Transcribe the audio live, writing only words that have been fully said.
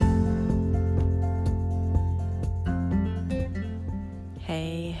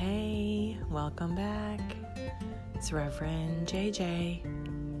welcome back. It's Reverend JJ.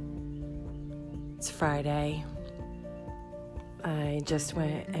 It's Friday. I just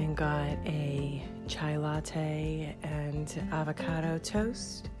went and got a chai latte and avocado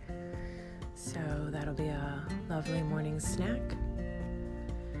toast. So that'll be a lovely morning snack.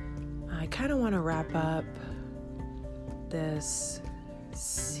 I kind of want to wrap up this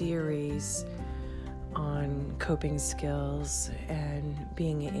series on coping skills and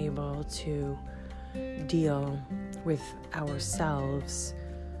being able to deal with ourselves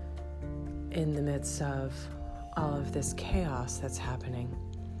in the midst of all of this chaos that's happening.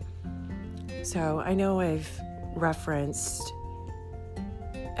 So I know I've referenced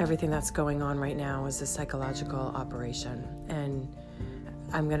everything that's going on right now as a psychological operation, and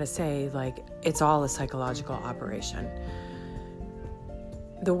I'm going to say, it's all a psychological operation.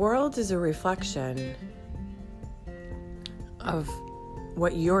 The world is a reflection of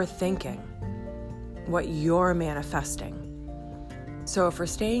what you're thinking, what you're manifesting. So if we're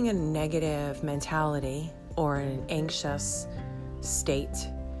staying in a negative mentality or an anxious state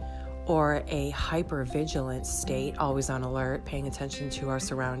or a hyper-vigilant state, always on alert, paying attention to our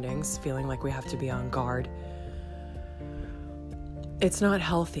surroundings, feeling like we have to be on guard, it's not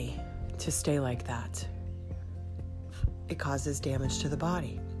healthy to stay like that. It causes damage to the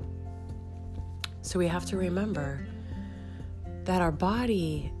body. So we have to remember that our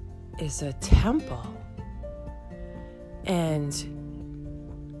body is a temple, and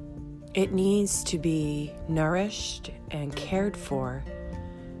it needs to be nourished and cared for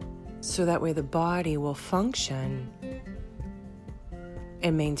so that way the body will function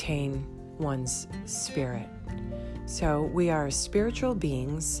and maintain one's spirit. So we are spiritual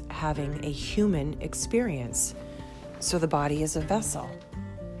beings having a human experience. So the body is a vessel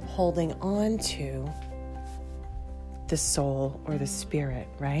holding on to the soul or the spirit,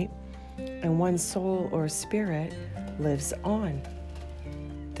 right? And one soul or spirit lives on.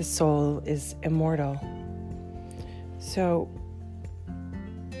 The soul is immortal. So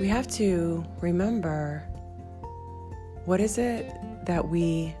we have to remember, what is it that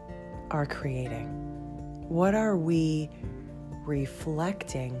we are creating? What are we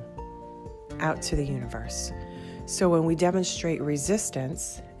reflecting out to the universe? So when we demonstrate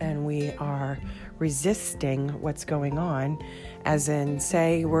resistance and we are resisting what's going on, as in,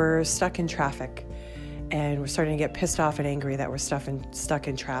 say, we're stuck in traffic and we're starting to get pissed off and angry that we're stuck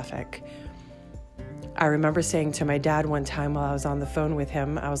in traffic. I remember saying to my dad one time while I was on the phone with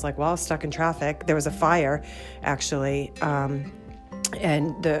him, I was like, well, I was stuck in traffic. There was a fire, actually,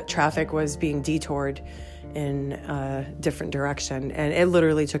 and the traffic was being detoured in a different direction. And it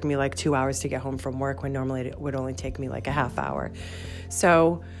literally took me 2 hours to get home from work when normally it would only take me a half hour.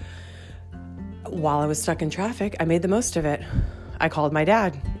 So while I was stuck in traffic, I made the most of it. I called my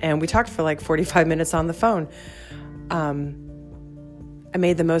dad and we talked for 45 minutes on the phone. I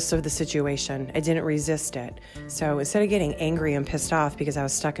made the most of the situation. I didn't resist it. So instead of getting angry and pissed off because I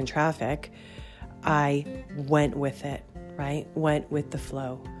was stuck in traffic, I went with it, right? Went with the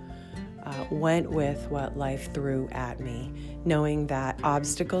flow. Went with what life threw at me, knowing that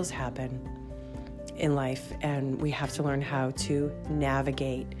obstacles happen in life and we have to learn how to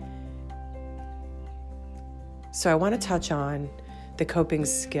navigate. So I want to touch on the coping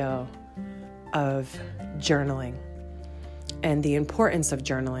skill of journaling and the importance of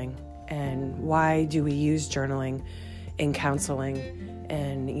journaling, and why do we use journaling in counseling,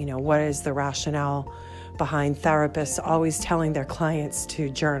 and what is the rationale behind therapists always telling their clients to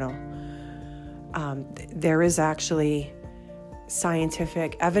journal. There is actually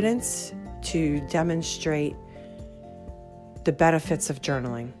scientific evidence to demonstrate the benefits of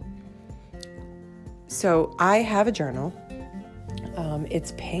journaling. So I have a journal.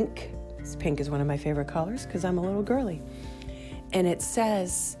 It's pink. Pink is one of my favorite colors because I'm a little girly. And it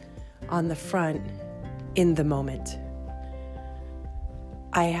says on the front, "In the moment."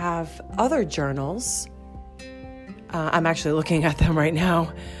 I have other journals. I'm actually looking at them right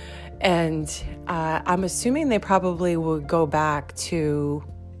now. And I'm assuming they probably will go back to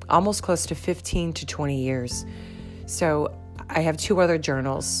almost close to 15 to 20 years. So I have 2 other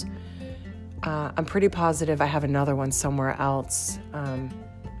journals. I'm pretty positive I have another one somewhere else. I'm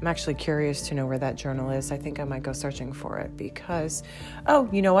actually curious to know where that journal is. I think I might go searching for it because,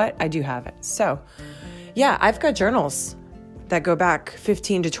 you know what? I do have it. So yeah, I've got journals that go back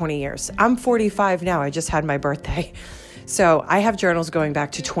 15 to 20 years. I'm 45 now. I just had my birthday. So I have journals going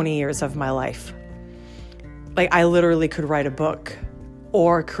back to 20 years of my life. I literally could write a book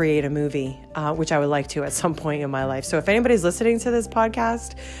or create a movie, which I would like to at some point in my life. So if anybody's listening to this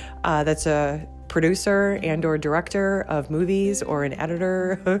podcast, that's a producer and or director of movies or an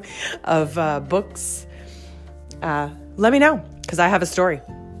editor of books, let me know, because I have a story.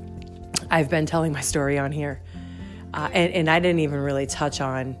 I've been telling my story on here. And I didn't even really touch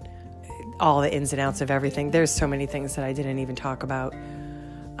on all the ins and outs of everything. There's so many things that I didn't even talk about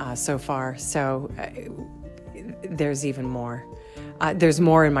so far. So there's even more. There's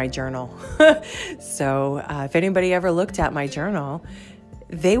more in my journal. So if anybody ever looked at my journal,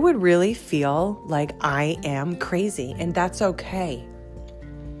 they would really feel like I am crazy, and that's okay.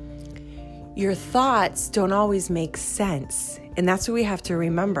 Your thoughts don't always make sense, and that's what we have to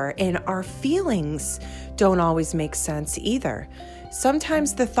remember. And our feelings don't always make sense either.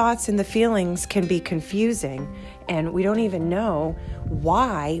 Sometimes the thoughts and the feelings can be confusing, and we don't even know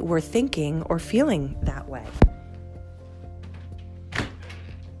why we're thinking or feeling that way.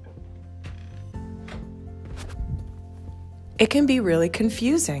 It can be really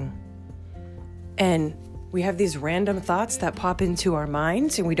confusing. And we have these random thoughts that pop into our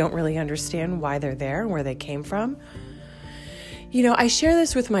minds, and we don't really understand why they're there and where they came from. You know, I share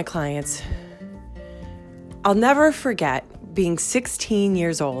this with my clients. I'll never forget being 16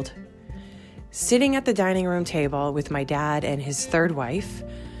 years old, sitting at the dining room table with my dad and his third wife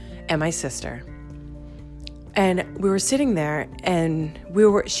and my sister. And we were sitting there, and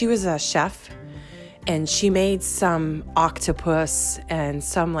she was a chef, and she made some octopus and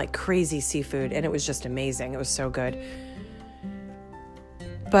some like crazy seafood, and it was just amazing. It was so good.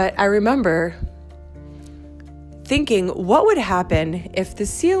 But I remember thinking, what would happen if the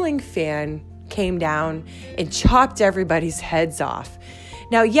ceiling fan came down and chopped everybody's heads off?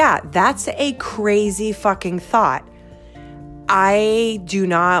 Now, yeah, that's a crazy fucking thought. I do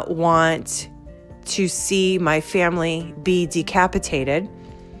not want to see my family be decapitated.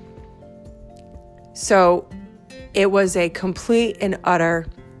 So it was a complete and utter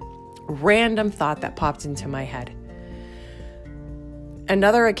random thought that popped into my head.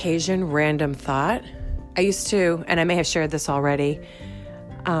 Another occasion, random thought. I used to, and I may have shared this already,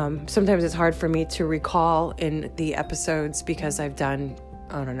 sometimes it's hard for me to recall in the episodes because I've done,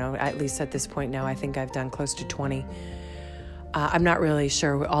 I don't know, at least at this point now, I think I've done close to 20. I'm not really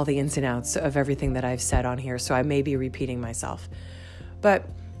sure all the ins and outs of everything that I've said on here, so I may be repeating myself. But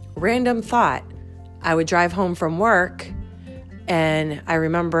random thought. I would drive home from work, and I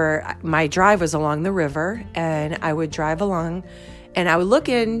remember my drive was along the river, and I would drive along, and I would look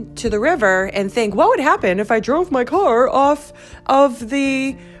into the river and think, what would happen if I drove my car off of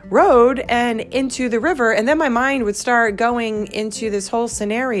the road and into the river? And then my mind would start going into this whole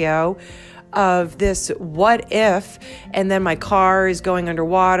scenario of this what if, and then my car is going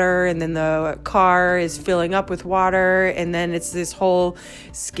underwater, and then the car is filling up with water, and then it's this whole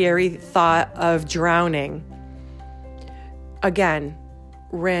scary thought of drowning. Again,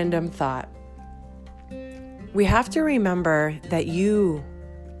 random thought. We have to remember that you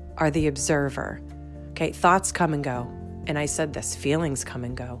are the observer. Okay, thoughts come and go. And I said this, feelings come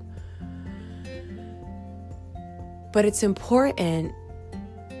and go. But it's important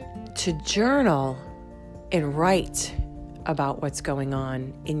to journal and write about what's going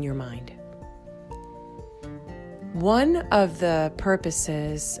on in your mind. One of the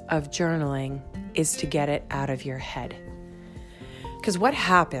purposes of journaling is to get it out of your head. Because what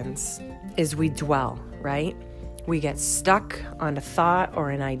happens is we dwell, right? We get stuck on a thought or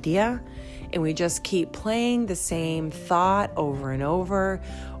an idea, and we just keep playing the same thought over and over,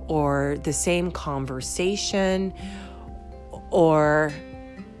 or the same conversation, or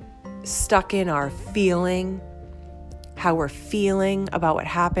stuck in our feeling, how we're feeling about what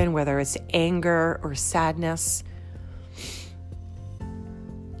happened, whether it's anger or sadness.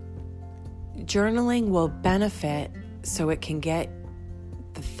 Journaling will benefit so it can get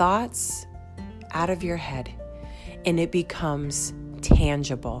the thoughts out of your head and it becomes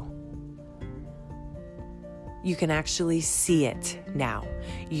tangible. You can actually see it now.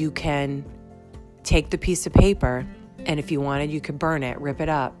 You can take the piece of paper, and if you wanted, you could burn it, rip it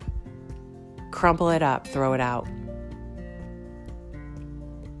up, crumple it up, throw it out.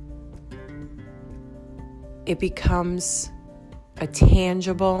 It becomes a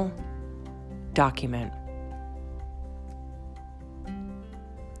tangible document.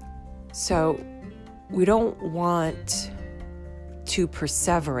 So we don't want to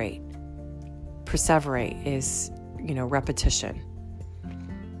perseverate. Perseverate is, repetition.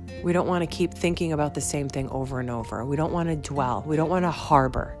 We don't want to keep thinking about the same thing over and over. We don't want to dwell. We don't want to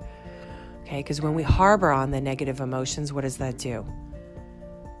harbor. Okay, because when we harbor on the negative emotions, what does that do?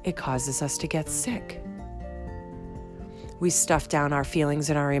 It causes us to get sick. We stuff down our feelings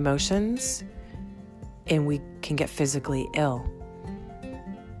and our emotions, and we can get physically ill.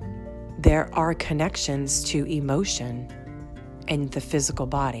 there are connections to emotion and the physical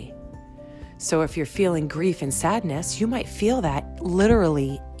body. So if you're feeling grief and sadness, you might feel that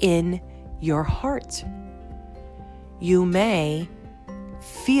literally in your heart. You may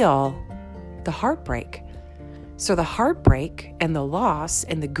feel the heartbreak. So the heartbreak and the loss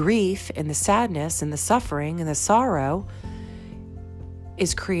and the grief and the sadness and the suffering and the sorrow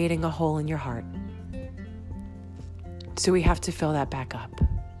is creating a hole in your heart. So we have to fill that back up.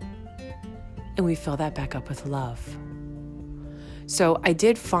 And we fill that back up with love. So I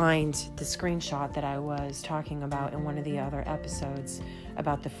did find the screenshot that I was talking about in one of the other episodes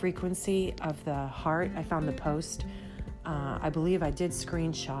about the frequency of the heart. I found the post. I believe I did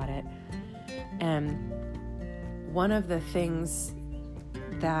screenshot it. And one of the things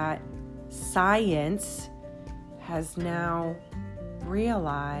that science has now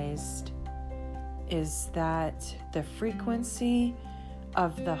realized is that the frequency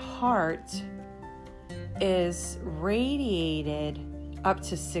of the heart is radiated up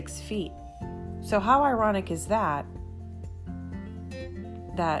to 6 feet. So how ironic is that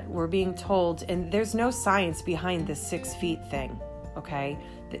we're being told, and there's no science behind this 6 feet thing, okay?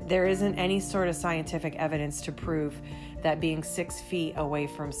 There isn't any sort of scientific evidence to prove that being 6 feet away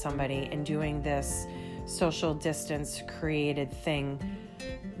from somebody and doing this social distance created thing,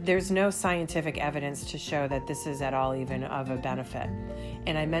 there's no scientific evidence to show that this is at all even of a benefit.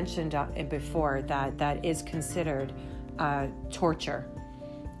 And I mentioned before that is considered torture.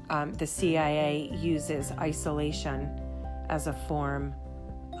 The CIA uses isolation as a form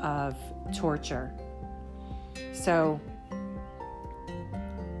of torture. So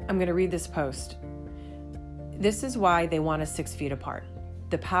I'm going to read this post. This is why they want us 6 feet apart.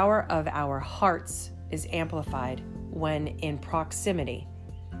 The power of our hearts is amplified when in proximity.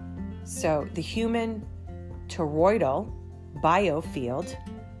 So the human toroidal biofield,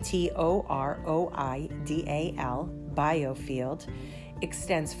 TOROIDAL, biofield,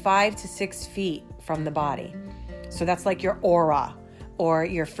 extends 5 to 6 feet from the body. So that's like your aura or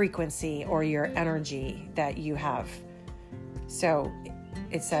your frequency or your energy that you have. So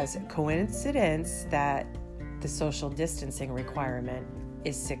it says, coincidence that the social distancing requirement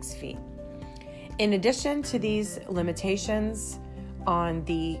is 6 feet. In addition to these limitations on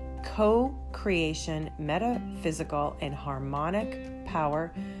the co-creation, metaphysical, and harmonic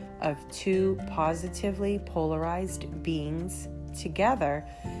power of two positively polarized beings together,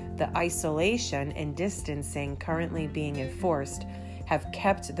 the isolation and distancing currently being enforced have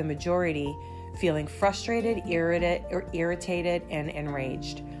kept the majority feeling frustrated, irritated, and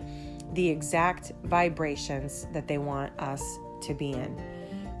enraged. The exact vibrations that they want us to be in.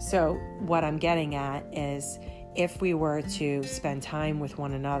 So what I'm getting at is, if we were to spend time with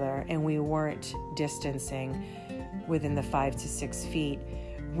one another and we weren't distancing within the 5 to 6 feet,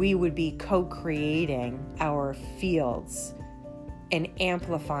 we would be co-creating our fields and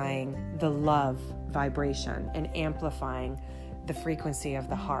amplifying the love vibration and amplifying the frequency of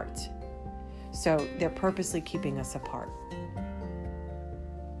the heart. So they're purposely keeping us apart.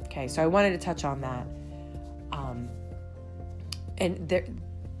 Okay, so I wanted to touch on that. And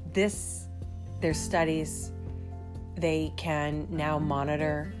there's studies. They can now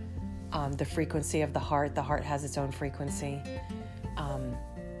monitor the frequency of the heart. The heart has its own frequency.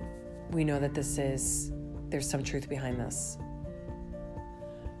 We know that there's some truth behind this.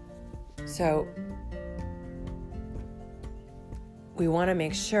 So we want to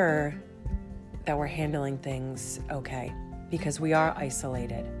make sure that we're handling things okay, because we are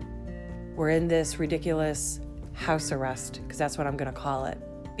isolated. We're in this ridiculous house arrest, because that's what I'm going to call it,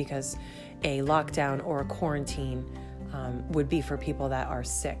 because a lockdown or a quarantine would be for people that are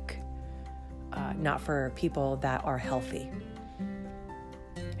sick, not for people that are healthy.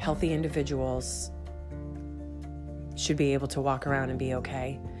 Healthy individuals should be able to walk around and be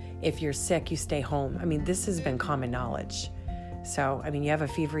okay. If you're sick, you stay home. I mean, this has been common knowledge. So, I mean, you have a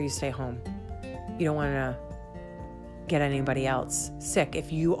fever, you stay home. You don't want to get anybody else sick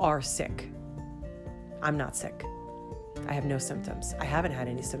if you are sick. I'm not sick. I have no symptoms. I haven't had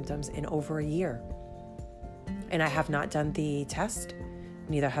any symptoms in over a year. And I have not done the test.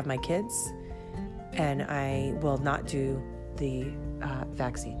 Neither have my kids. And I will not do the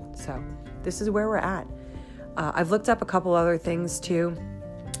vaccine. So this is where we're at. I've looked up a couple other things too.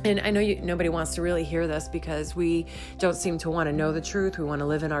 And I know nobody wants to really hear this, because we don't seem to want to know the truth. We want to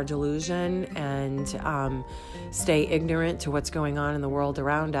live in our delusion and stay ignorant to what's going on in the world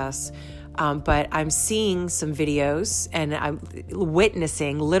around us. But I'm seeing some videos, and I'm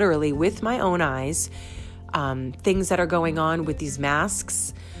witnessing literally with my own eyes things that are going on with these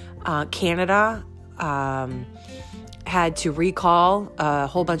masks. Canada, had to recall a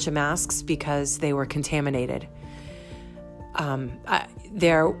whole bunch of masks because they were contaminated.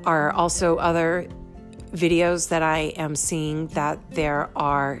 There are also other videos that I am seeing that there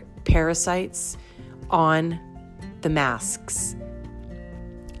are parasites on the masks.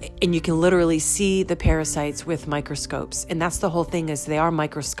 And you can literally see the parasites with microscopes. And that's the whole thing, is they are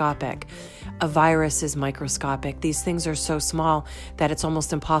microscopic. A virus is microscopic. These things are so small that it's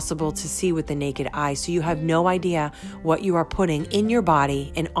almost impossible to see with the naked eye. So you have no idea what you are putting in your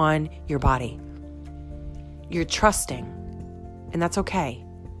body and on your body. You're trusting, and that's okay.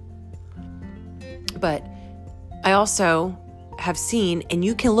 But I also have seen, and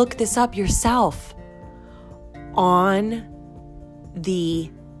you can look this up yourself, on the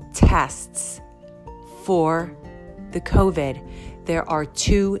tests for the COVID, there are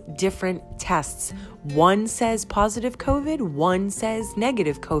 2 different tests. One says positive COVID, one says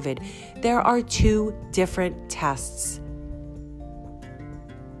negative COVID. There are 2 different tests.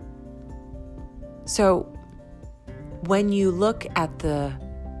 So when you look at the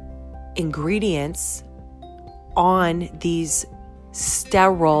ingredients on these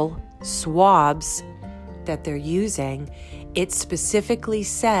sterile swabs that they're using, it specifically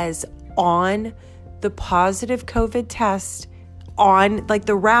says on the positive COVID test, on like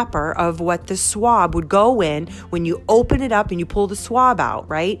the wrapper of what the swab would go in, when you open it up and you pull the swab out,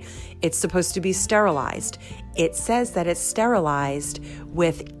 right? It's supposed to be sterilized. It says that it's sterilized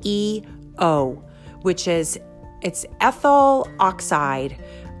with EO, which is, it's ethyl oxide,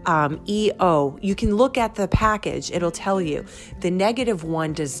 EO. You can look at the package, it'll tell you. The negative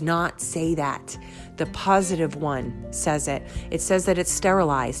one does not say that. The positive one says it. It says that it's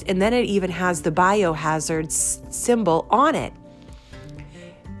sterilized. And then it even has the biohazard symbol on it.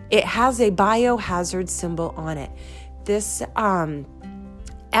 It has a biohazard symbol on it. This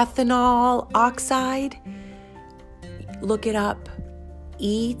ethanol oxide, look it up.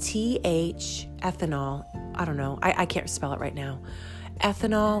 ETH, ethanol. I don't know. I can't spell it right now.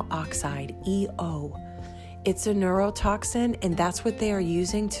 Ethanol oxide, EO. It's a neurotoxin, and that's what they are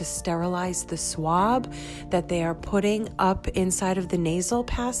using to sterilize the swab that they are putting up inside of the nasal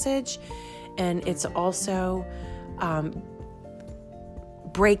passage. And it's also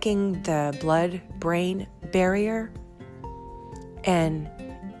breaking the blood-brain barrier, and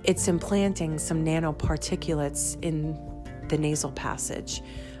it's implanting some nanoparticulates in the nasal passage,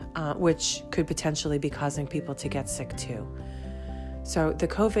 which could potentially be causing people to get sick too. So the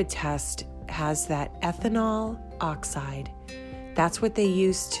COVID test has that ethanol oxide. That's what they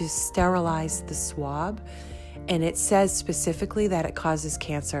use to sterilize the swab. And it says specifically that it causes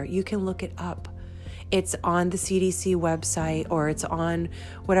cancer. You can look it up. It's on the CDC website, or it's on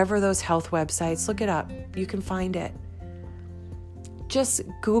whatever those health websites. Look it up. You can find it. Just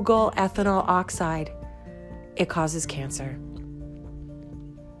Google ethanol oxide. It causes cancer.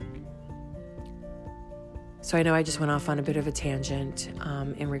 So I know I just went off on a bit of a tangent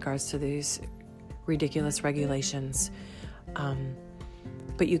in regards to these ridiculous regulations.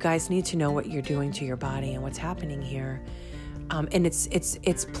 But you guys need to know what you're doing to your body and what's happening here. And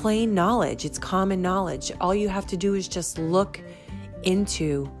it's plain knowledge. It's common knowledge. All you have to do is just look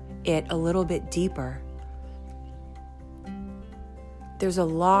into it a little bit deeper. There's a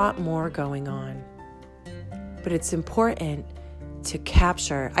lot more going on, but it's important to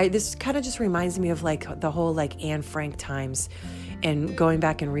capture. This kind of just reminds me of like the whole like Anne Frank times, and going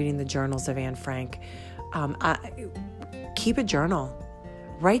back and reading the journals of Anne Frank. Keep a journal.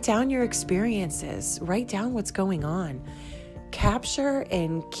 Write down your experiences. Write down what's going on. Capture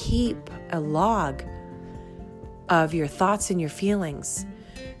and keep a log of your thoughts and your feelings.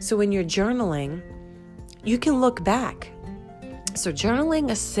 So when you're journaling, you can look back. So journaling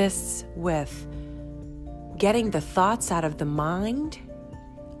assists with getting the thoughts out of the mind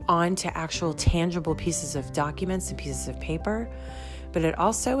onto actual tangible pieces of documents and pieces of paper, but it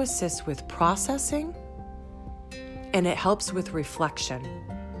also assists with processing, and it helps with reflection.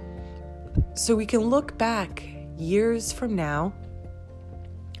 So we can look back years from now,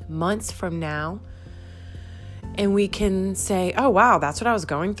 months from now, and we can say, oh, wow, that's what I was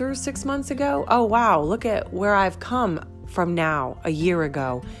going through 6 months ago. Oh, wow, look at where I've come from now, a year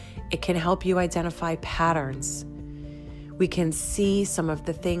ago. It can help you identify patterns. We can see some of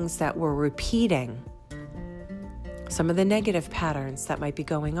the things that we're repeating, some of the negative patterns that might be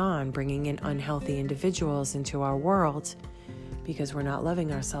going on, bringing in unhealthy individuals into our world because we're not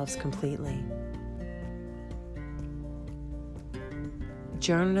loving ourselves completely.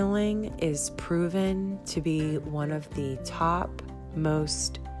 Journaling is proven to be one of the top,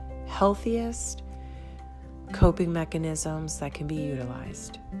 most healthiest coping mechanisms that can be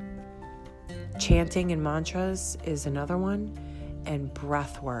utilized. Chanting and mantras is another one, and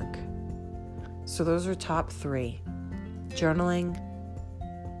breath work. So those are top 3. Journaling,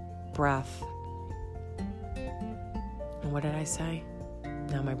 breath, and what did I say?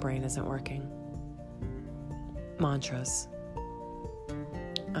 Now my brain isn't working. Mantras.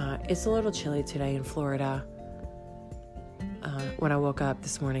 It's a little chilly today in Florida. When I woke up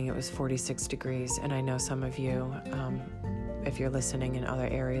this morning, it was 46 degrees, and I know some of you, if you're listening in other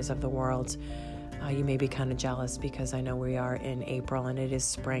areas of the world, you may be kind of jealous because I know we are in April and it is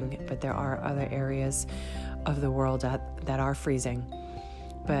spring, but there are other areas of the world that are freezing.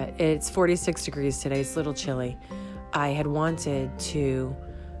 But it's 46 degrees today. It's a little chilly. I had wanted to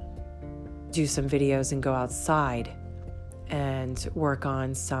do some videos and go outside and work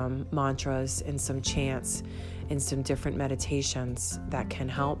on some mantras and some chants and some different meditations that can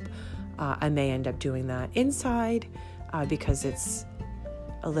help. I may end up doing that inside because it's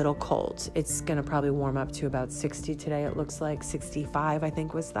a little cold. It's going to probably warm up to about 60 today. It looks like 65, I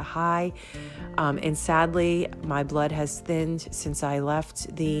think, was the high. And sadly, my blood has thinned since I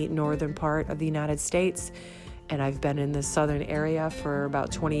left the northern part of the United States. And I've been in the southern area for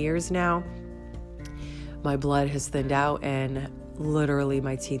about 20 years now. My blood has thinned out, and literally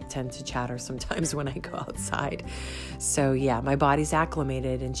my teeth tend to chatter sometimes when I go outside. So yeah, my body's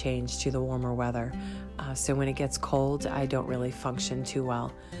acclimated and changed to the warmer weather. So when it gets cold, I don't really function too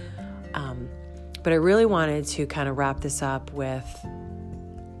well. But I really wanted to kind of wrap this up with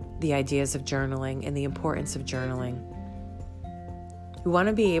the ideas of journaling and the importance of journaling. We want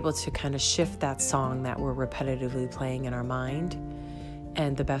to be able to kind of shift that song that we're repetitively playing in our mind.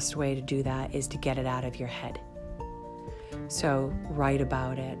 And the best way to do that is to get it out of your head. So write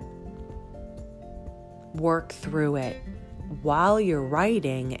about it. Work through it. While you're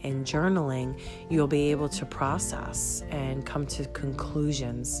writing and journaling, you'll be able to process and come to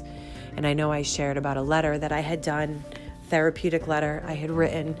conclusions. And I know I shared about a letter that I had done, therapeutic letter I had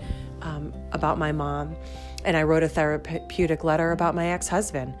written about my mom. And I wrote a therapeutic letter about my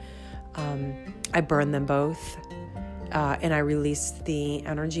ex-husband. I burned them both. And I released the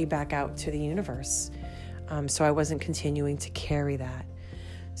energy back out to the universe. So I wasn't continuing to carry that.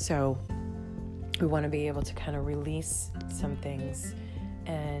 So we want to be able to kind of release some things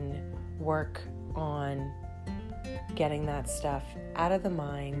and work on getting that stuff out of the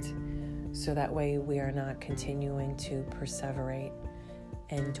mind so that way we are not continuing to perseverate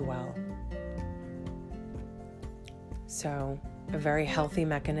and dwell. So a very healthy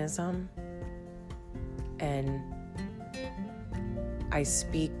mechanism, and I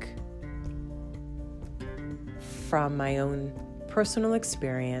speak from my own personal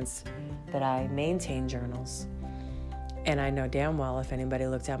experience that I maintain journals. And I know damn well if anybody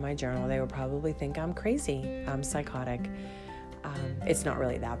looked at my journal, they would probably think I'm crazy, I'm psychotic. It's not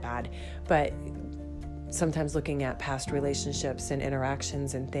really that bad. But sometimes looking at past relationships and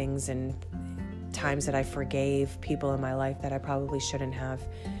interactions and things and times that I forgave people in my life that I probably shouldn't have,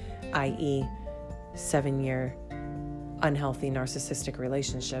 i.e. 7-year unhealthy narcissistic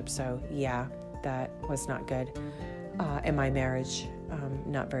relationship. So yeah, that was not good. In my marriage,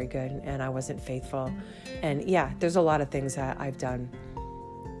 not very good, and I wasn't faithful. And yeah, there's a lot of things that I've done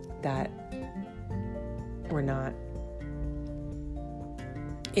that were not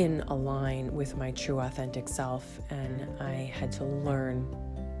in align with my true authentic self, and I had to learn,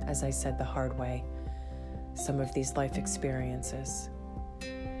 as I said, the hard way, some of these life experiences.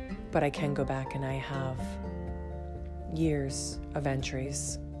 But I can go back, and I have years of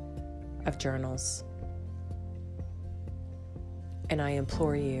entries of journals. And I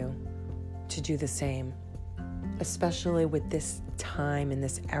implore you to do the same, especially with this time and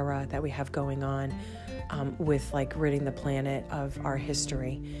this era that we have going on, with like ridding the planet of our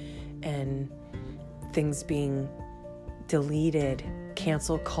history and things being deleted,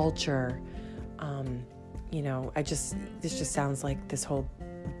 cancel culture. This just sounds like this whole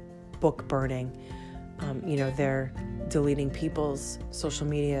book burning. They're deleting people's social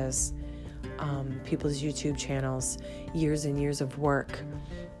medias, people's YouTube channels, years and years of work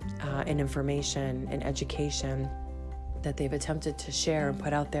and information and education that they've attempted to share and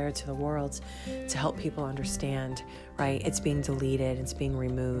put out there to the world to help people understand, right? It's being deleted, it's being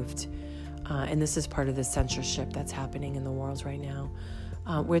removed. And this is part of the censorship that's happening in the world right now,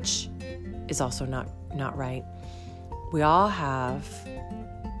 which is also not right. We all have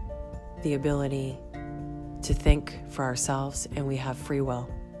the ability to think for ourselves, and we have free will.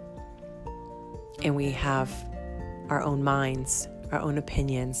 And we have our own minds, our own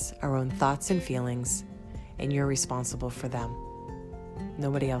opinions, our own thoughts and feelings, and you're responsible for them.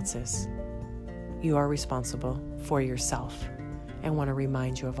 Nobody else is. You are responsible for yourself. I want to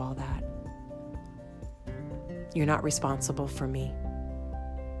remind you of all that. You're not responsible for me.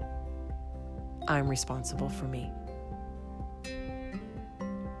 I'm responsible for me.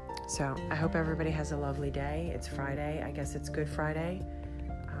 So I hope everybody has a lovely day. It's Friday. I guess it's Good Friday.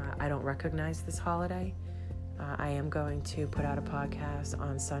 I don't recognize this holiday. I am going to put out a podcast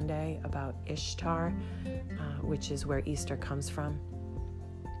on Sunday about Ishtar, which is where Easter comes from.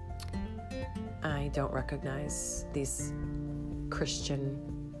 I don't recognize these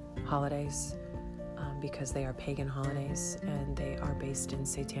Christian holidays because they are pagan holidays and they are based in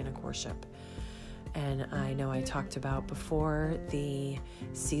satanic worship. And I know I talked about before the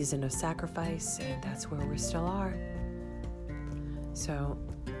season of sacrifice, and that's where we still are. So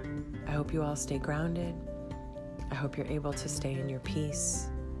I hope you all stay grounded. I hope you're able to stay in your peace.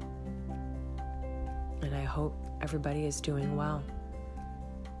 And I hope everybody is doing well.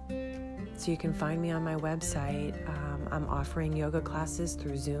 So you can find me on my website. I'm offering yoga classes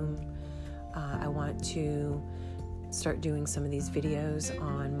through Zoom. I want to start doing some of these videos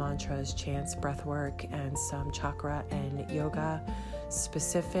on mantras, chants, breath work, and some chakra and yoga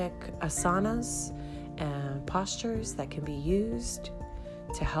specific asanas and postures that can be used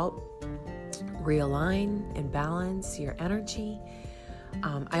to help realign and balance your energy.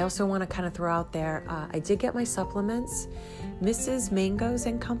 I also want to kind of throw out there, I did get my supplements, Mrs. Mangoes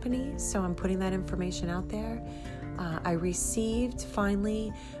and Company, so I'm putting that information out there. I received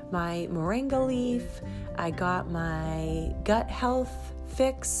finally my moringa leaf. I got my gut health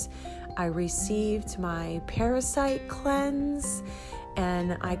fix. I received my parasite cleanse,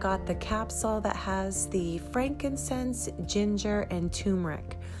 and I got the capsule that has the frankincense, ginger, and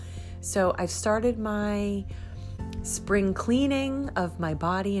turmeric. So I've started my spring cleaning of my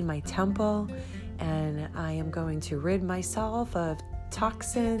body and my temple, and I am going to rid myself of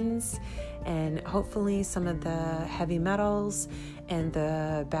toxins and hopefully some of the heavy metals and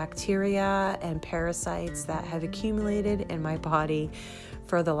the bacteria and parasites that have accumulated in my body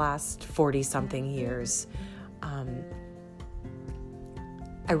for the last 40-something years.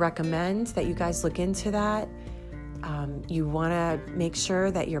 I recommend that you guys look into that. You want to make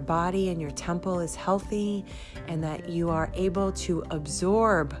sure that your body and your temple is healthy and that you are able to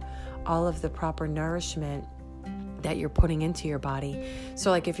absorb all of the proper nourishment that you're putting into your body.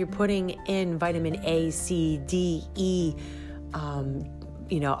 So like if you're putting in vitamin A, C, D, E,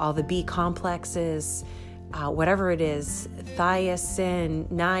 all the B complexes, whatever it is, thiacin,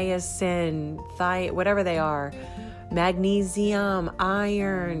 niacin, whatever they are, magnesium,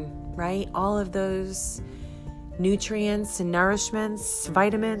 iron, right? All of those nutrients and nourishments,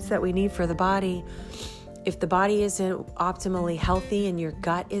 vitamins that we need for the body. If the body isn't optimally healthy and your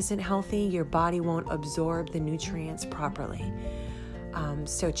gut isn't healthy, your body won't absorb the nutrients properly.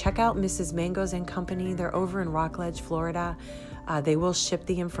 So check out Mrs. Mangoes and Company. They're over in Rockledge, Florida. They will ship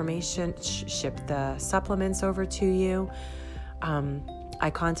the information, ship the supplements over to you. I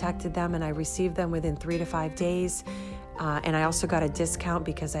contacted them and I received them within 3 to 5 days. And I also got a discount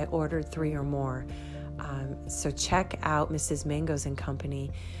because I ordered 3 or more. So check out Mrs. Mangoes and Company.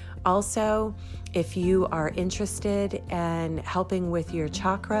 Also, if you are interested in helping with your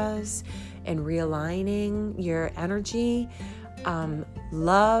chakras and realigning your energy,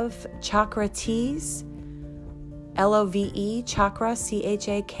 Love Chakra Teas, LOVE, Chakra,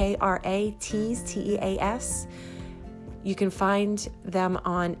 CHAKRA, Teas, TEAS. You can find them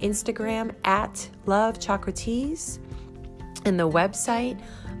on Instagram at Love Chakra Teas and the website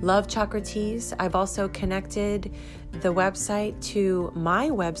Love Chakra Teas. I've also connected the website to my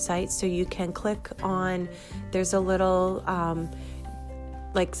website, so you can click on, there's a little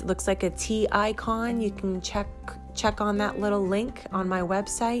looks like a T icon. You can check on that little link on my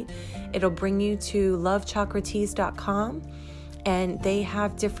website. It'll bring you to lovechakrateas.com, and they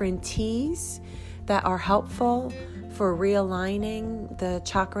have different teas that are helpful for realigning the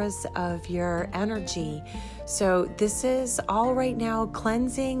chakras of your energy. So this is all right now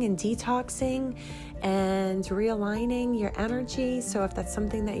cleansing and detoxing and realigning your energy. So if that's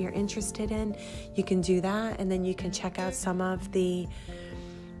something that you're interested in, you can do that. And then you can check out some of the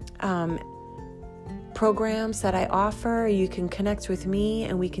programs that I offer. You can connect with me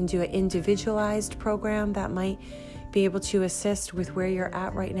and we can do an individualized program that might be able to assist with where you're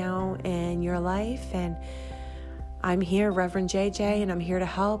at right now in your life. And I'm here, Reverend JJ, and I'm here to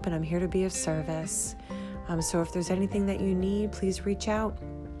help and I'm here to be of service. So if there's anything that you need, please reach out.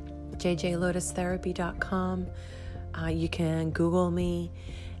 jjlotustherapy.com. You can Google me,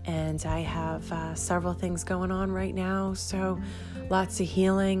 and I have several things going on right now. So lots of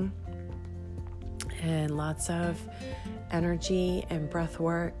healing and lots of energy and breath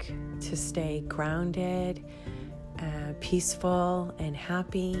work to stay grounded, peaceful, and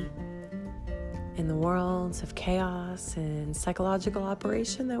happy in the worlds of chaos and psychological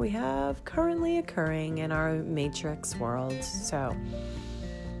operation that we have currently occurring in our matrix world. So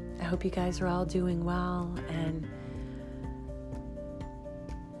I hope you guys are all doing well, and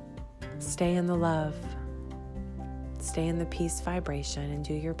stay in the love, stay in the peace vibration, and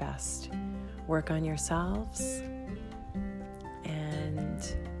do your best. Work on yourselves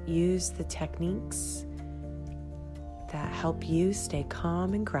and use the techniques that help you stay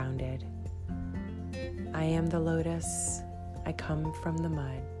calm and grounded. I am the lotus. I come from the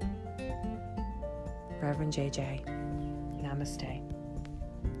mud. Reverend JJ. Namaste.